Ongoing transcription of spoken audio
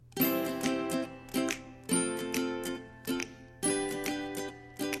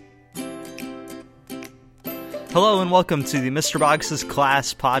Hello and welcome to the Mr. Boggs'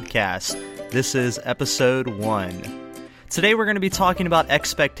 Class Podcast. This is episode 1. Today we're going to be talking about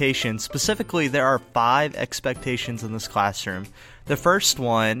expectations. Specifically, there are 5 expectations in this classroom. The first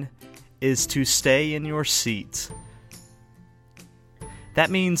one is to stay in your seat. That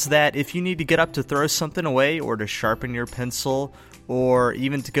means that if you need to get up to throw something away or to sharpen your pencil or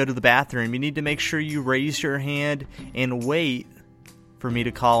even to go to the bathroom, you need to make sure you raise your hand and wait for me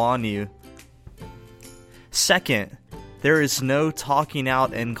to call on you. Second, there is no talking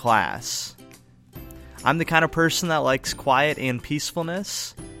out in class. I'm the kind of person that likes quiet and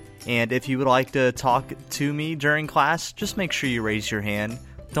peacefulness, and if you would like to talk to me during class, just make sure you raise your hand.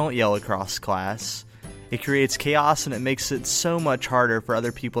 Don't yell across class. It creates chaos and it makes it so much harder for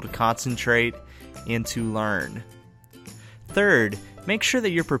other people to concentrate and to learn. Third, make sure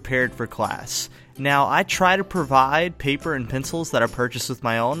that you're prepared for class. Now, I try to provide paper and pencils that I purchased with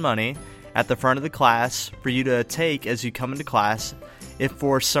my own money at the front of the class for you to take as you come into class. If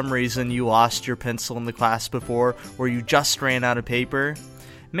for some reason you lost your pencil in the class before or you just ran out of paper,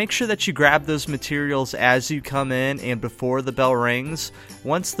 make sure that you grab those materials as you come in and before the bell rings.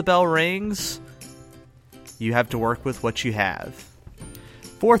 Once the bell rings, you have to work with what you have.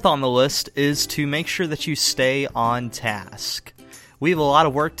 Fourth on the list is to make sure that you stay on task. We have a lot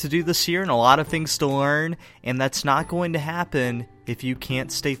of work to do this year and a lot of things to learn, and that's not going to happen if you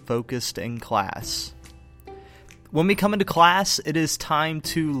can't stay focused in class. When we come into class, it is time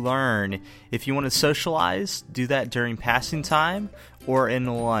to learn. If you want to socialize, do that during passing time or in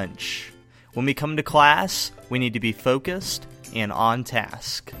lunch. When we come into class, we need to be focused and on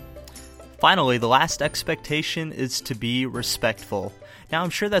task. Finally, the last expectation is to be respectful. Now,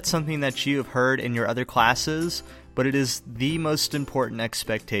 I'm sure that's something that you have heard in your other classes, but it is the most important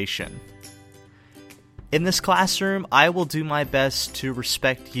expectation. In this classroom, I will do my best to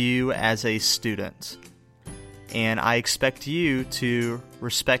respect you as a student. And I expect you to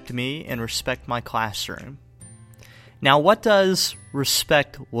respect me and respect my classroom. Now, what does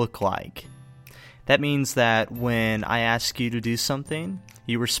respect look like? That means that when I ask you to do something,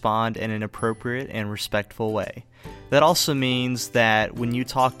 you respond in an appropriate and respectful way. That also means that when you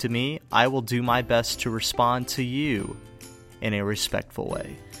talk to me, I will do my best to respond to you in a respectful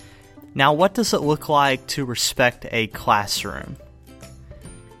way. Now, what does it look like to respect a classroom?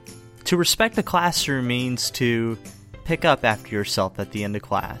 To respect a classroom means to pick up after yourself at the end of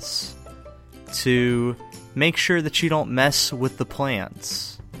class. To make sure that you don't mess with the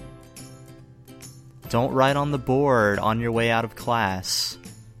plants. Don't write on the board on your way out of class.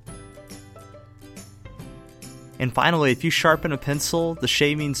 And finally, if you sharpen a pencil, the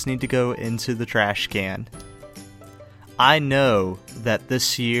shavings need to go into the trash can. I know that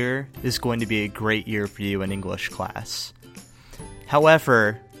this year is going to be a great year for you in English class.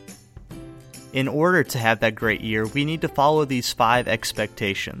 However, in order to have that great year, we need to follow these 5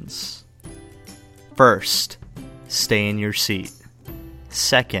 expectations. First, stay in your seat.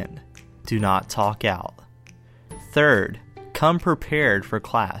 Second, do not talk out. Third, come prepared for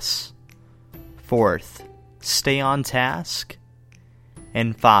class. Fourth, stay on task.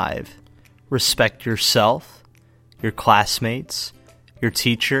 And 5, respect yourself, your classmates, your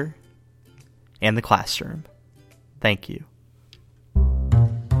teacher, and the classroom. Thank you.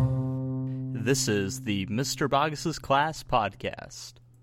 This is the Mr. Boggs' Class Podcast.